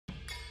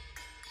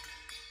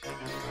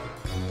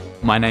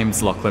My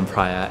name's Loughlan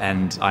Pryor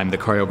and I'm the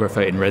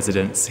choreographer in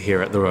residence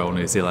here at the Royal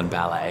New Zealand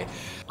Ballet.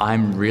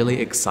 I'm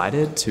really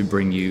excited to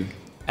bring you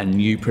a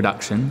new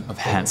production of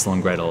Hansel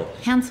and Gretel.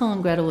 Hansel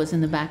and Gretel was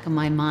in the back of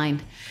my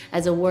mind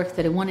as a work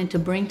that I wanted to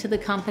bring to the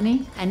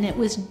company, and it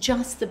was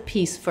just the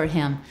piece for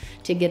him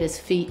to get his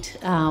feet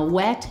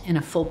wet in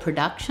a full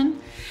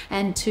production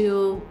and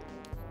to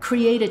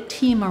create a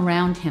team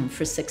around him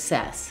for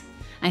success.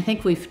 I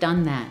think we've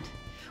done that.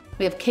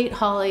 We have Kate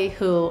Hawley,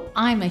 who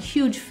I'm a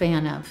huge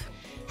fan of.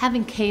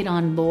 Having Kate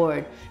on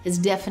board has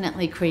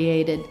definitely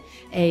created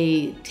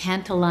a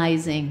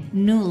tantalizing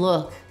new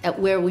look at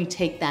where we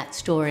take that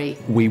story.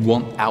 We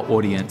want our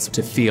audience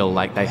to feel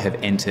like they have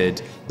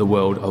entered the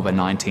world of a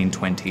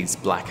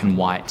 1920s black and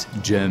white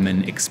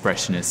German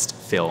expressionist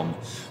film.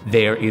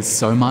 There is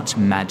so much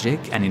magic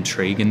and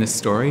intrigue in this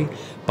story,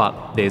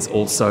 but there's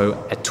also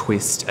a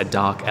twist, a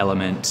dark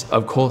element.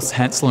 Of course,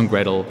 Hansel and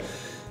Gretel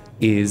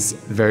is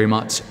very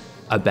much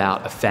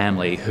about a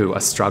family who are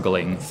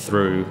struggling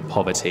through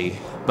poverty.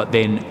 But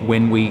then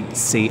when we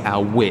see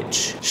our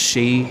witch,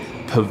 she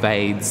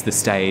pervades the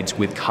stage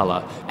with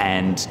colour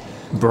and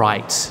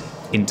bright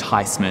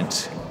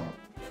enticement.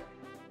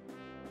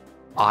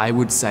 I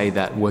would say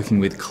that working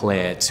with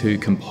Claire to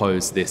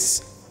compose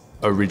this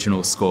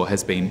original score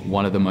has been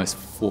one of the most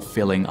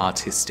fulfilling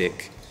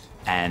artistic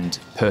and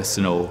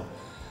personal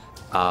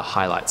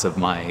highlights of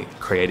my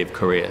creative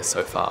career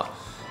so far.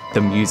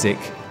 The music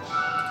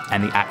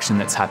and the action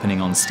that's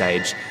happening on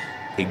stage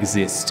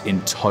exist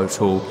in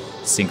total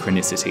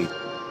synchronicity.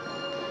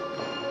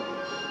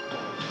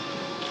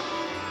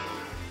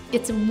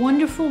 It's a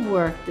wonderful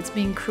work that's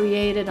being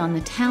created on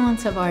the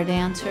talents of our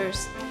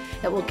dancers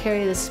that will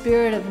carry the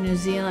spirit of New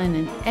Zealand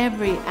in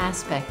every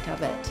aspect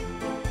of it.